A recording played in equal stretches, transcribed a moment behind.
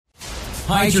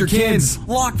Hide your kids.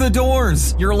 Lock the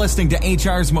doors. You're listening to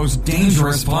HR's most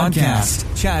dangerous podcast.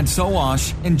 Chad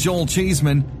Sowash and Joel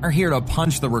Cheeseman are here to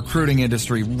punch the recruiting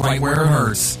industry right where it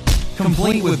hurts.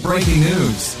 Complete with breaking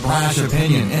news, brash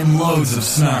opinion, and loads of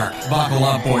snark. Buckle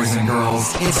up, boys and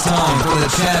girls. It's time for the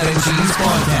Chad and Cheese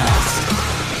Podcast.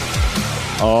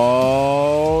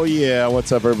 Oh, yeah.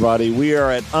 What's up, everybody? We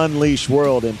are at Unleash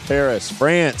World in Paris,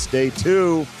 France, day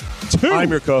two. I'm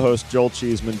your co-host, Joel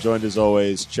Cheeseman, joined as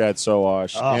always, Chad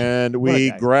Sowash. And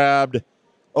we grabbed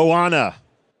Oana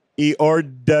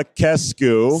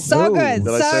Iordachescu. So good.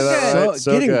 Did I say that right?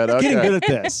 So good. Okay. Getting good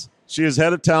at this. She is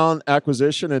head of talent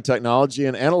acquisition and technology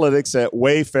and analytics at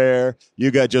Wayfair.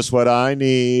 You got just what I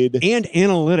need. And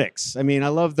analytics. I mean, I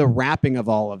love the wrapping of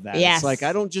all of that. Yes. It's like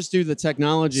I don't just do the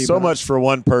technology. So much for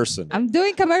one person. I'm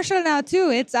doing commercial now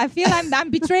too. I feel I'm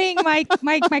betraying my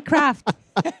craft.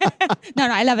 No,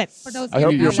 I love it. For those I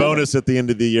hope your bonus at the end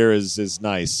of the year is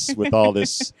nice with all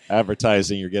this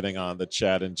advertising you're getting on the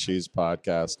Chad and Cheese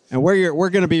podcast. And we're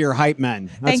going to be your hype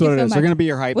men. That's what it is. We're going to be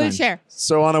your hype men. We'll share.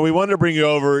 So, Anna, we wanted to bring you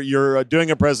over. You're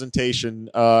doing a presentation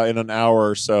in an hour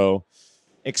or so.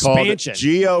 Expansion. Called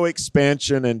Geo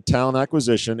Expansion and Talent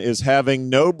Acquisition. Is having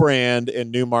no brand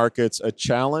in new markets a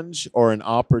challenge or an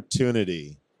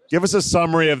opportunity? Give us a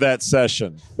summary of that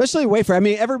session. Especially Wayfair. I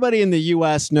mean, everybody in the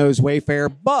U.S. knows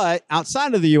Wayfair, but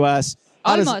outside of the U.S.,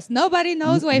 almost nobody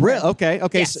knows Wayfair. Okay.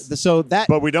 Yes. So that.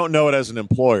 But we don't know it as an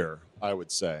employer, I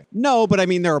would say. No, but I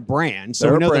mean, they're a brand. So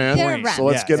They're we know a brand. They're a brand. So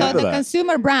let's get So into the that.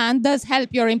 consumer brand does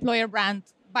help your employer brand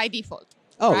by default.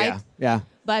 Oh, right? yeah.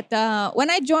 But when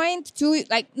I joined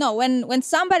when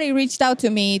somebody reached out to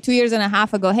me 2 years and a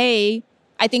half ago, hey,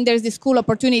 I think there's this cool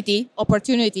opportunity,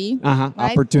 right?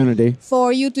 Opportunity.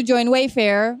 For you to join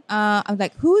Wayfair. I'm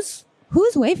like, who's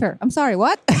Wayfair? I'm sorry,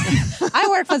 what? I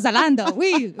work for Zalando.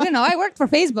 I worked for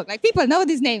Facebook. Like, people know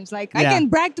these names. Like, I can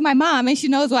brag to my mom and she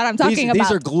knows what I'm talking about.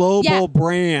 These are global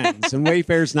brands, and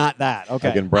Wayfair's not that. Okay.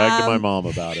 I can brag to my mom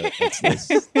about it.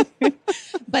 It's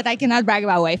But I cannot brag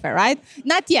about Wayfair, right?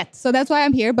 Not yet. So that's why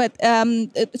I'm here. But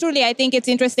truly, I think it's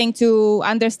interesting to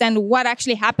understand what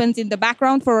actually happens in the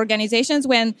background for organizations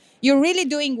when you're really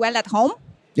doing well at home.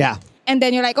 Yeah. And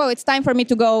then you're like, oh, it's time for me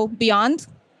to go beyond.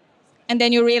 And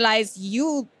then you realize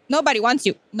nobody wants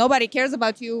you. Nobody cares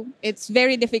about you. It's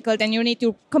very difficult. And you need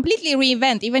to completely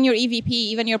reinvent even your EVP,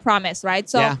 even your promise, right?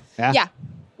 So, yeah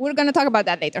we're going to talk about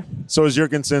that later. So is your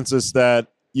consensus that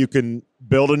you can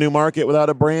build a new market without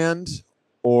a brand?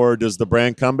 Or does the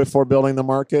brand come before building the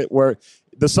market? Where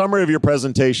the summary of your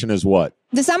presentation is what?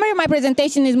 The summary of my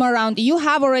presentation is more around, you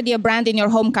have already a brand in your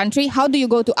home country. How do you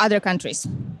go to other countries?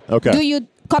 Okay. Do you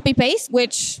copy paste,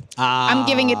 which I'm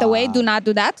giving it away. Do not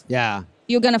do that. Yeah.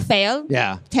 You're going to fail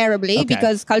terribly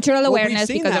because cultural awareness.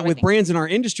 We've seen that with brands in our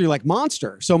industry like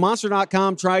Monster. So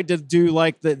Monster.com tried to do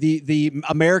like the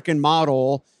American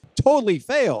model, totally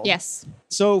failed. Yes.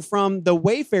 So from the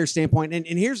Wayfair standpoint, and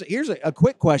here's a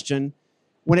quick question.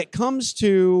 When it comes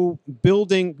to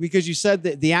building, because you said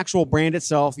that the actual brand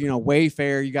itself,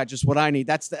 Wayfair, you got just what I need.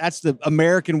 That's the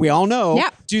American we all know.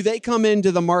 Yeah. Do they come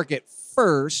into the market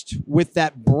first with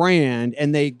that brand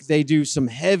and they do some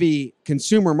heavy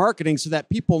consumer marketing so that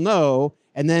people know,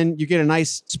 and then you get a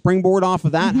nice springboard off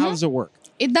of that? Mm-hmm. How does it work?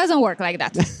 It doesn't work like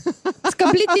that. It's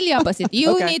completely the opposite.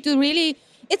 You need to really...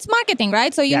 It's marketing,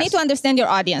 right? So you need to understand your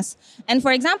audience. And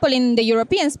for example, in the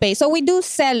European space, so we do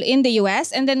sell in the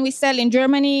US and then we sell in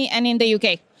Germany and in the UK.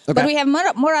 Okay. But we have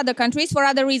more other countries for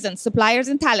other reasons, suppliers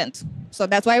and talent. So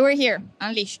that's why we're here,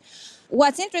 Unleash.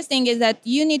 What's interesting is that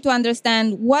you need to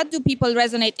understand what do people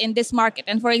resonate in this market.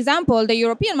 And for example, the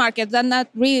European market does not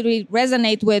really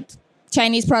resonate with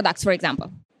Chinese products, for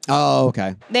example. Oh,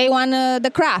 okay. They want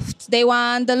the craft. They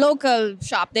want the local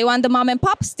shop. They want the mom and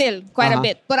pop still quite a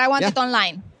bit. But I want it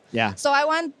online. Yeah. So I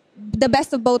want the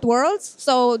best of both worlds.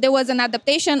 So there was an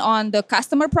adaptation on the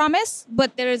customer promise,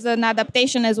 but there is an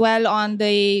adaptation as well on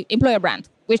the employer brand,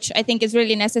 which I think is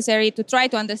really necessary to try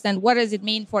to understand what does it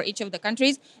mean for each of the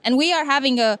countries. And we are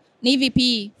having an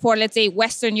EVP for, let's say,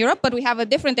 Western Europe, but we have a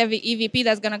different EVP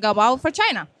that's going to go out for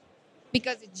China.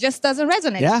 Because it just doesn't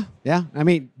resonate. Yeah. I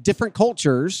mean, different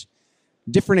cultures,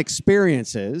 different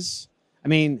experiences. I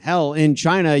mean, hell, in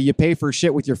China, you pay for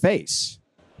shit with your face.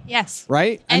 Yes.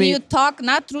 Right? And you talk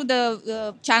not through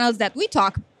the channels that we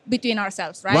talk between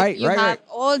ourselves, right? You have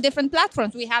all different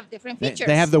platforms. We have different features.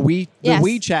 They have the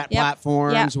WeChat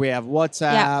platforms. We have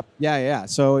WhatsApp. Yeah.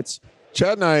 So it's...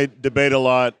 Chad and I debate a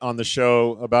lot on the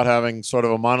show about having sort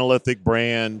of a monolithic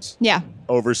brand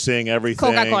overseeing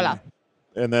everything. Coca-Cola.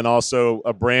 And then also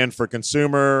a brand for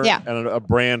consumer and a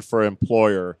brand for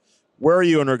employer. Where are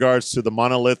you in regards to the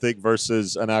monolithic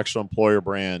versus an actual employer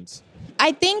brand?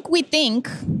 I think we think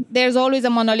there's always a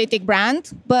monolithic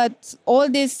brand, but all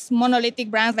these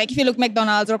monolithic brands, like if you look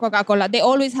McDonald's or Coca-Cola, they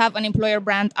always have an employer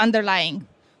brand underlying.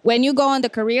 When you go on the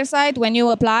career site, when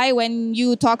you apply, when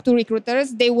you talk to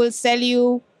recruiters, they will sell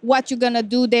you what you're going to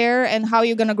do there and how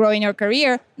you're going to grow in your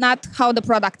career, not how the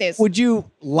product is. Would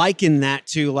you liken that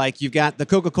to like you've got the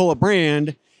Coca-Cola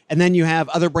brand and then you have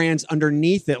other brands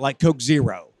underneath it like Coke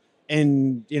Zero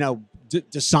and, you know,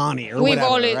 Dasani or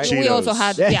whatever, right? We also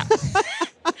had, yeah.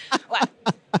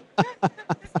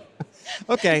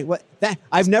 Okay, well,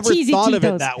 I've never thought of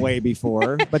it that way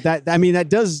before, but that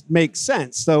does make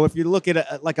sense. So if you look at it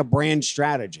like a brand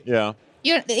strategy. Yeah.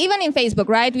 Even in Facebook,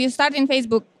 right? You start in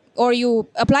Facebook or you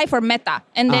apply for Meta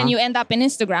and then you end up in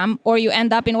Instagram or you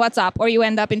end up in WhatsApp or you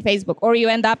end up in Facebook or you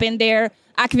end up in their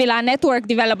Aquila network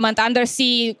development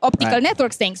undersea optical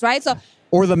networks things, right? So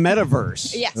or the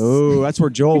metaverse. Yes. Oh, that's where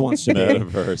Joel wants to be.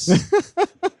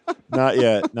 Metaverse. Not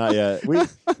yet.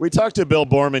 We talked to Bill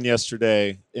Borman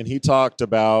yesterday, and he talked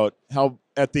about how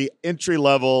at the entry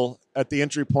level, at the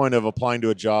entry point of applying to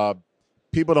a job,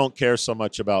 people don't care so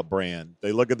much about brand.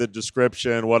 They look at the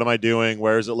description, what am I doing,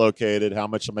 where is it located, how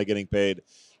much am I getting paid?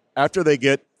 After they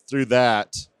get through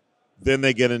that, then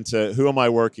they get into who am I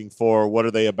working for, what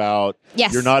are they about?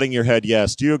 Yes. You're nodding your head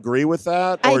yes. Do you agree with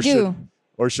that? I do.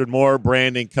 Or should more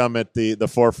branding come at the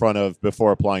forefront of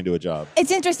before applying to a job?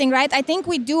 It's interesting, right? I think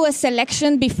we do a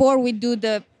selection before we do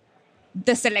the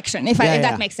selection, if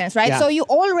that makes sense, right? Yeah. So you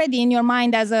already in your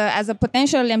mind as a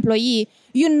potential employee,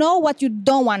 you know what you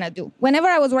don't want to do. Whenever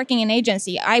I was working in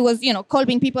agency, I was,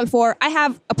 calling people for, I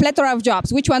have a plethora of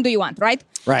jobs. Which one do you want, right?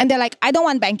 And they're like, I don't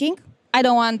want banking. I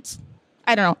don't want,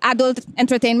 adult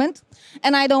entertainment.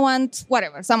 And I don't want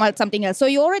whatever, something else. So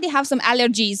you already have some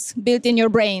allergies built in your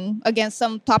brain against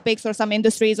some topics or some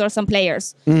industries or some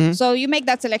players. Mm-hmm. So you make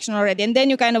that selection already. And then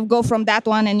you kind of go from that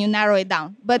one and you narrow it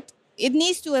down. But it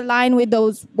needs to align with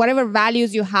those, whatever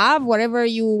values you have, whatever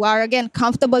you are, again,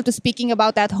 comfortable to speaking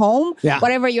about at home,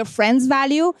 whatever your friends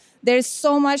value. There's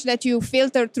so much that you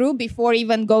filter through before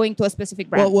even going to a specific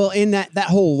brand. Well, in that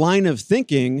whole line of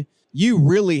thinking, you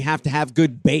really have to have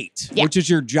good bait, which is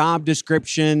your job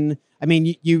description. I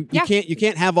mean, you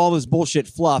can't have all this bullshit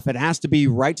fluff. It has to be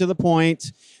right to the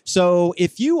point. So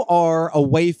if you are a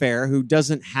Wayfair who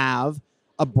doesn't have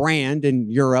a brand in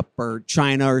Europe or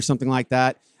China or something like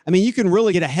that, I mean, you can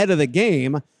really get ahead of the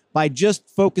game by just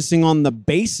focusing on the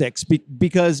basics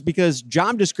because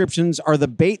job descriptions are the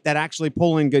bait that actually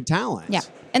pull in good talent. Yeah.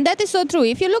 And that is so true.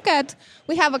 If you look at,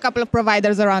 we have a couple of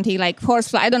providers around here, like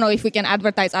Horsefly. I don't know if we can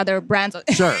advertise other brands.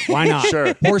 Sure, why not?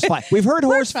 Sure. Horsefly. We've heard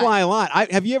Horsefly a lot.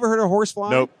 Have you ever heard of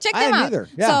Horsefly? Nope. Check them out. Either.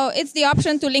 Yeah. So it's the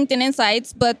option to LinkedIn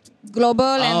Insights, but global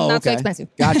and not so expensive.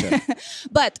 Gotcha.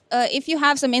 But if you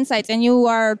have some insights and you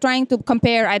are trying to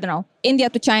compare, India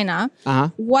to China,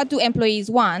 what do employees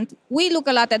want? We look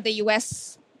a lot at the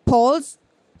US polls,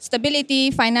 stability,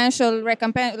 financial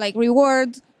recompense, like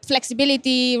reward,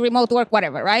 flexibility, remote work,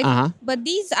 whatever, right? But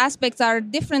these aspects are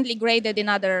differently graded in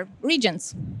other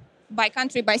regions, by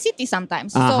country, by city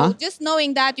sometimes. So just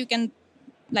knowing that, you can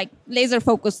laser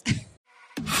focus.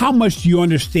 How much do you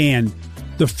understand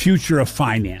the future of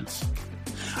finance?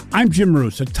 I'm Jim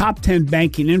Roos, a top 10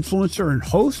 banking influencer and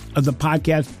host of the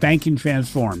podcast Banking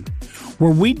Transformed,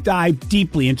 where we dive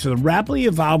deeply into the rapidly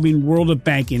evolving world of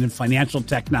banking and financial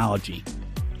technology.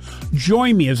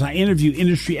 Join me as I interview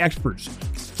industry experts,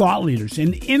 thought leaders,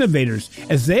 and innovators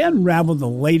as they unravel the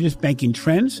latest banking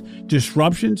trends,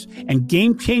 disruptions, and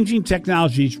game-changing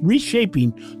technologies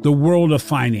reshaping the world of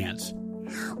finance.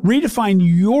 Redefine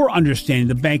your understanding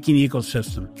of the banking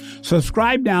ecosystem.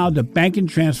 Subscribe now to Banking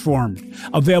Transformed,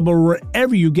 available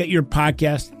wherever you get your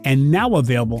podcast and now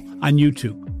available on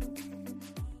YouTube.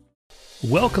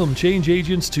 Welcome, change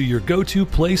agents, to your go-to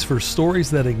place for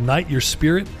stories that ignite your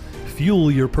spirit,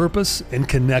 fuel your purpose, and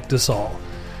connect us all.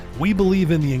 We believe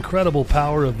in the incredible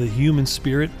power of the human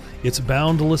spirit, its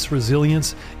boundless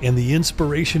resilience, and the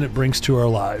inspiration it brings to our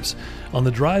lives. On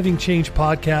the Driving Change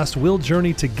podcast, we'll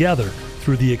journey together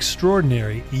through the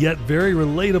extraordinary yet very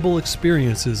relatable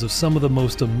experiences of some of the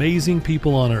most amazing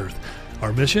people on earth.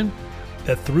 Our mission?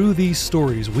 That through these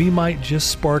stories, we might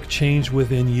just spark change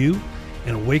within you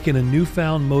and awaken a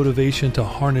newfound motivation to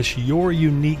harness your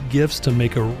unique gifts to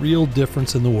make a real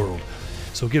difference in the world.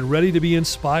 So get ready to be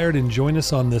inspired and join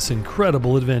us on this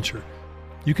incredible adventure.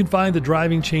 You can find the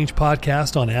Driving Change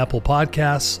podcast on Apple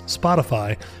Podcasts,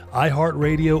 Spotify,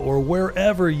 iHeartRadio, or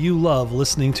wherever you love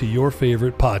listening to your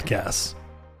favorite podcasts.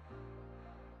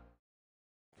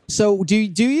 So do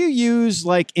you use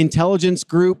like intelligence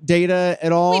group data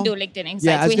at all? We do LinkedIn Insights.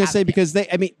 Yeah, I was going to say because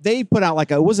they put out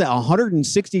like a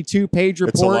 162 page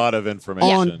report. It's a lot of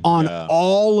information on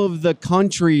all of the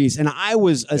countries, and I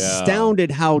was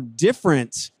astounded how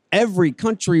different every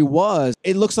country was.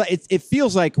 It looks like it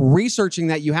feels like researching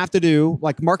that you have to do,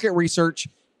 like market research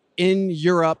in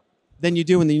Europe than you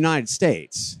do in the United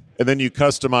States. And then you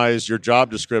customize your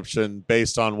job description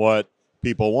based on what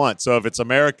people want. So if it's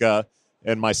America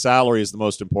and my salary is the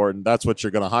most important, that's what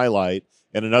you're going to highlight.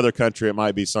 In another country, it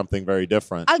might be something very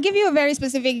different. I'll give you a very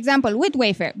specific example with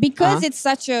Wayfair. Because it's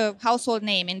such a household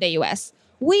name in the US,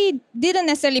 we didn't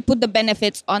necessarily put the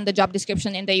benefits on the job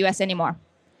description in the US anymore.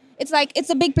 It's like, it's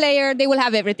a big player. They will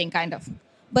have everything, kind of.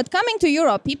 But coming to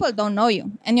Europe, people don't know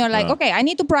you. And you're like, okay, I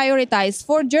need to prioritize.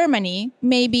 For Germany,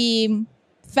 maybe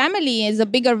family is a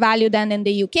bigger value than in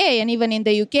the UK. And even in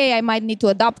the UK, I might need to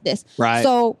adopt this. Right.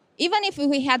 So even if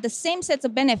we had the same sets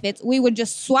of benefits, we would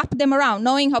just swap them around,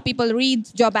 knowing how people read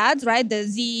job ads, right? The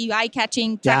Z,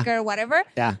 eye-catching, tracker, whatever.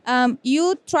 Yeah.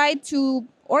 You try to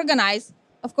organize.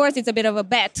 Of course, it's a bit of a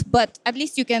bet, but at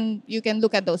least you can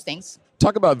look at those things.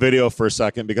 Talk about video for a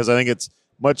second, because I think it's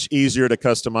much easier to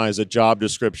customize a job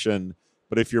description.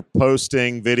 But if you're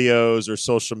posting videos or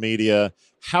social media,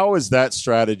 how is that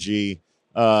strategy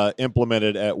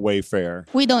implemented at Wayfair?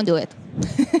 We don't do it.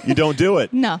 You don't do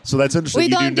it? No. So that's interesting. We You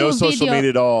do don't no do social video. media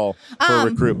at all for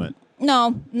recruitment.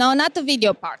 No, not the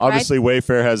video part. Obviously, right?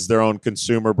 Wayfair has their own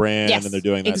consumer brand, Yes, and they're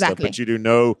doing that exactly. stuff. But you do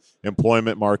no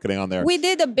employment marketing on there. We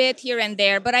did a bit here and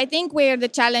there, but I think where the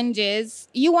challenge is,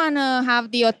 you want to have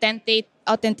the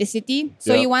authenticity.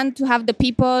 So you want to have the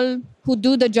people who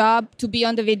do the job to be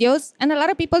on the videos, and a lot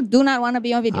of people do not want to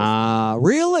be on videos.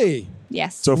 Really?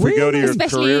 Yes. So if we go to your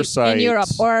especially career site, in Europe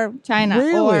or China,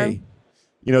 Really?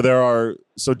 there are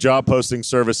job posting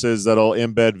services that'll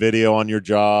embed video on your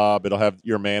job. It'll have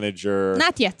your manager.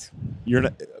 Not yet. You're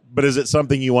not, but is it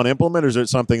something you want to implement, or is it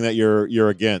something that you're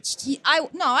against?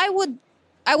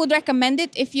 I would recommend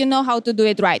it if you know how to do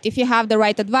it right. If you have the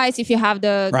right advice, if you have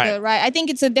the right. I think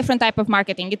it's a different type of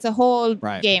marketing. It's a whole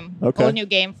game, whole new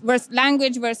game.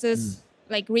 Language versus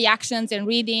like reactions and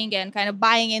reading and kind of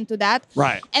buying into that.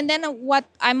 Right. And then what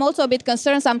I'm also a bit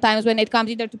concerned sometimes when it comes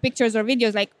either to pictures or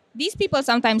videos, like these people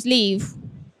sometimes leave,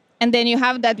 and then you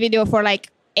have that video for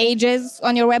like ages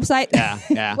on your website.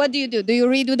 Yeah. What do? Do you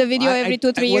redo the video every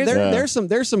 2-3 years?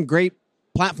 There's some great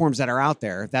platforms that are out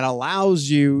there that allows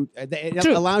you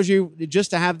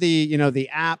just to have the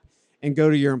app and go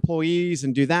to your employees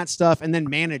and do that stuff and then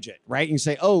manage it, right? And you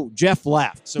say, oh, Jeff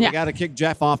left, so we got to kick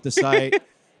Jeff off the site.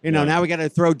 Now we got to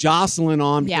throw Jocelyn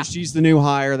on because she's the new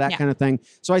hire, that kind of thing.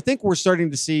 So I think we're starting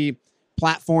to see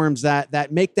platforms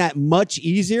that make that much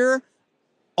easier.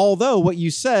 Although what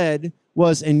you said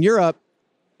was in Europe,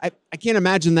 I can't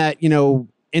imagine that,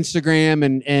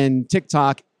 Instagram and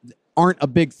TikTok aren't a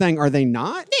big thing. Are they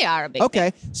not? They are a big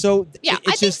thing. So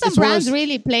I think some brands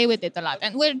really play with it a lot,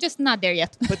 and we're just not there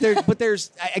yet. But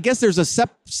there's I guess there's a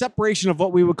separation of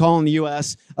what we would call in the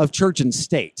U.S. of church and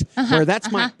state, where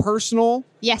that's my personal,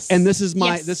 and this is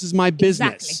my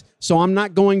business. Exactly. So I'm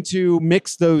not going to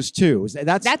mix those two.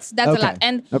 That's a lot,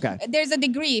 and there's a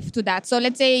degree to that. So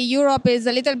let's say Europe is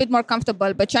a little bit more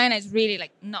comfortable, but China is really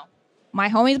like, no. My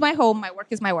home is my home. My work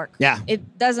is my work. Yeah.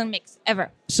 It doesn't mix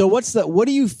ever. So what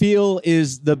do you feel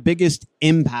is the biggest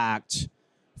impact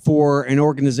for an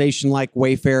organization like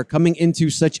Wayfair coming into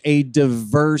such a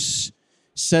diverse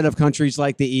set of countries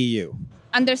like the EU?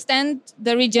 Understand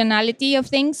the regionality of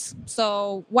things.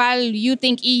 So while you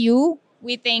think EU,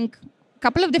 we think a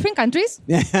couple of different countries,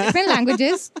 different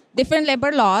languages, different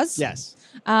labor laws. Yes.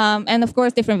 And of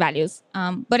course, different values.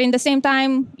 But in the same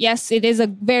time, yes, it is a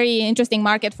very interesting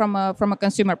market from a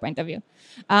consumer point of view.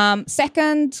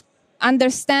 Second,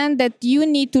 understand that you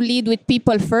need to lead with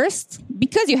people first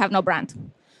because you have no brand.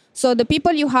 So the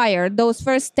people you hire, those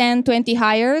first 10, 20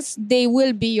 hires, they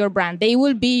will be your brand. They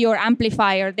will be your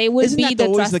amplifier. They will be the trusted. Isn't that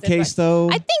always the case, though?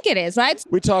 I think it is, right?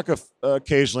 We talk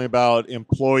occasionally about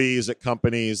employees at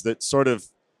companies that sort of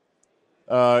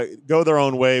go their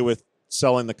own way with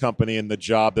selling the company and the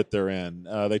job that they're in.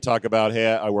 They talk about,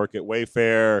 hey, I work at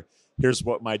Wayfair. Here's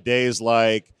what my day is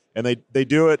like. And they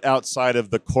do it outside of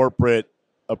the corporate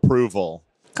approval.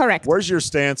 Correct. Where's your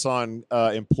stance on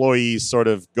employees sort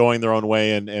of going their own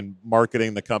way and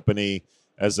marketing the company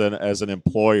as an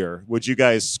employer? Would you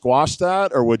guys squash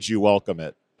that, or would you welcome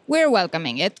it? We're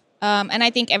welcoming it. And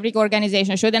I think every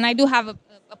organization should. And I do have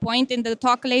a point in the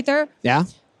talk later. Yeah.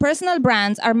 Personal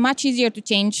brands are much easier to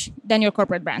change than your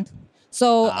corporate brand.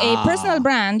 So a personal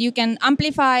brand, you can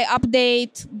amplify,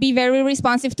 update, be very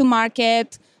responsive to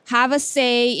market, have a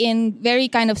say in very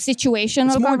kind of situational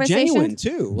It's more conversations. genuine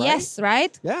too, right? Yes,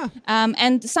 right? Yeah.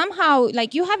 And somehow,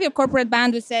 like, you have your corporate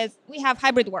band which says, we have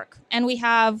hybrid work and we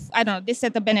have, I don't know, this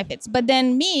set of benefits. But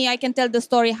then I can tell the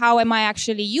story, how am I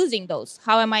actually using those?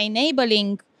 How am I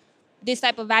enabling this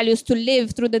type of values to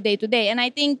live through the day-to-day? And I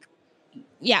think,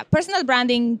 personal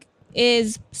branding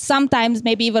is sometimes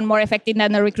maybe even more effective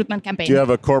than a recruitment campaign. Do you have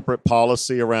a corporate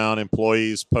policy around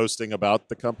employees posting about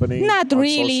the company? Not on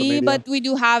really, social media? but we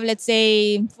do have, let's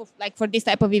say, for this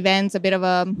type of events, a bit of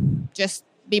a just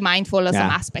be mindful of some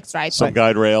aspects, right? Some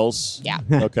guide rails? Yeah.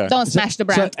 Okay. Don't smash the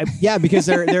brand. Because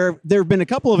there have been a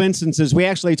couple of instances. We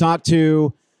actually talked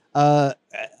to a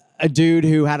dude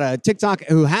who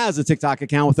has a TikTok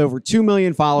account with over 2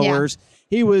 million followers. Yeah.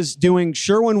 He was doing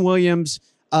Sherwin-Williams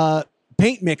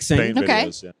paint mixing.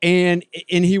 Videos, and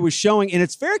he was showing, and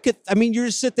it's very, you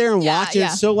just sit there and watch it.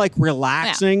 It's so like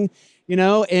relaxing,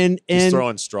 and he's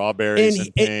throwing strawberries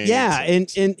and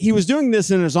paint. And he was doing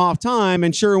this in his off time,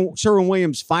 and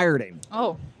Sherwin-Williams fired him.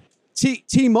 Oh.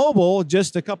 T-Mobile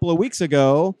just a couple of weeks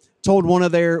ago told one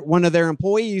of their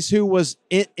employees who was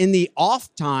in the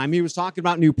off time, he was talking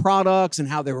about new products and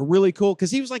how they were really cool because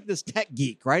he was like this tech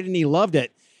geek, right? And he loved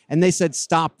it. And they said,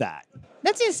 stop that.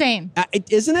 That's insane.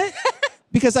 Isn't it?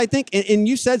 Because I think, and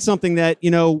you said something that,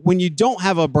 when you don't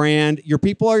have a brand, your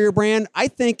people are your brand. I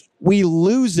think we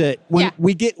lose it when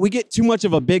we get too much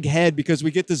of a big head because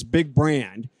we get this big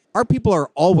brand. Our people are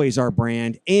always our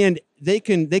brand, and they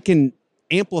can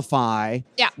amplify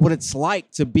what it's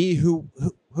like to be who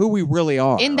we really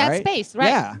are in that space, right?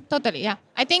 Yeah, totally. Yeah,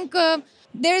 I think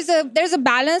there's a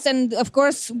balance, and of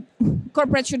course,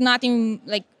 corporate should not even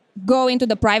go into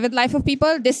the private life of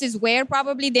people. This is where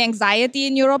probably the anxiety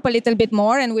in Europe a little bit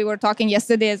more, and we were talking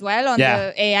yesterday as well on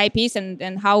the AI piece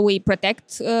and how we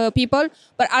protect people.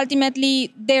 But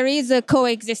ultimately, there is a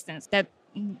coexistence that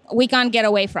we can't get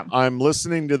away from. I'm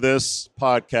listening to this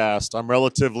podcast. I'm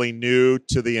relatively new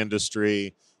to the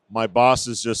industry. My boss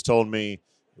has just told me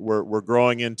we're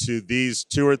growing into these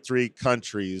 2 or 3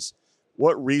 countries.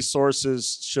 What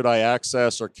resources should I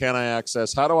access or can I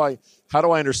access? How do I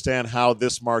understand how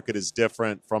this market is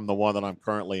different from the one that I'm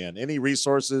currently in? Any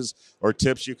resources or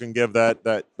tips you can give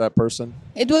that person?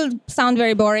 It will sound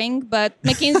very boring, but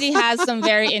McKinsey has some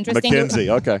very interesting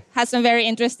has some very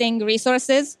interesting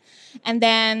resources. And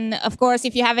then, of course,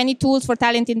 if you have any tools for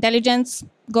talent intelligence,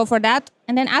 go for that.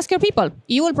 And then ask your people.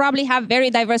 You will probably have very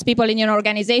diverse people in your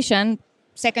organization,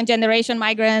 second-generation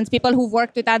migrants, people who've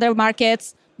worked with other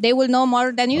markets. They will know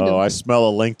more than you do. Oh, I smell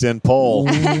a LinkedIn poll.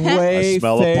 I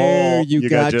smell a poll. You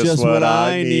got just what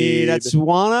I need. That's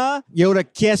Oana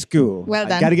Iordachescu. Well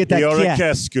done. Got to get that.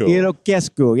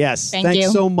 Iordachescu. Yes. Thanks you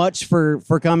so much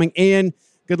for coming. And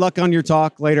good luck on your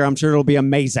talk later. I'm sure it'll be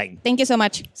amazing. Thank you so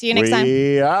much. See you next time.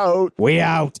 We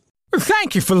out.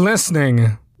 Thank you for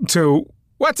listening to,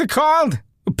 what's it called?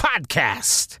 A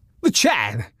podcast. The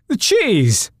Chad. The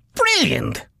Cheese.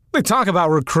 Brilliant. They talk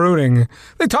about recruiting.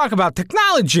 They talk about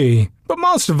technology. But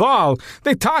most of all,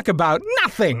 they talk about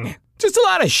nothing. Just a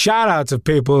lot of shout-outs of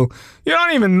people you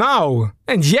don't even know.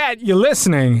 And yet you're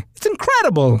listening. It's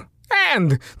incredible.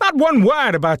 And not one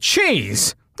word about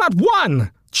cheese. Not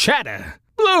one. Cheddar.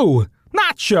 Blue.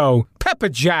 Nacho. Pepper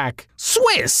Jack.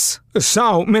 Swiss.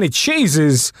 So many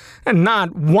cheeses and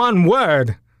not one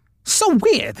word. So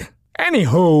weird.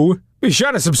 Anywho, be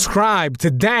sure to subscribe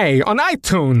today on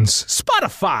iTunes,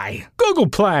 Spotify, Google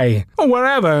Play, or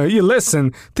wherever you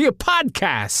listen to your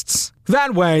podcasts.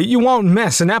 That way you won't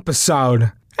miss an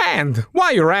episode. And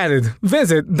while you're at it,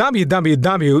 visit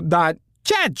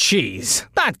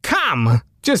www.chadcheese.com.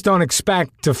 Just don't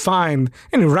expect to find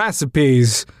any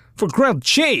recipes for grilled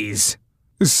cheese.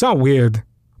 It's so weird.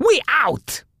 We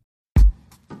out!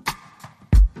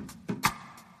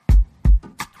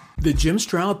 The Jim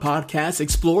Stroud Podcast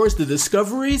explores the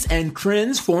discoveries and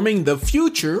trends forming the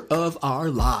future of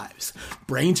our lives.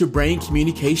 Brain-to-brain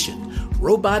communication,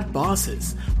 robot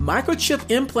bosses, microchip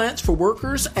implants for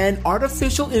workers, and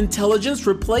artificial intelligence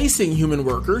replacing human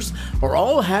workers are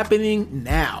all happening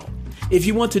now. If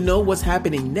you want to know what's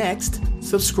happening next,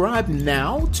 subscribe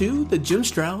now to the Jim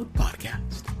Stroud Podcast.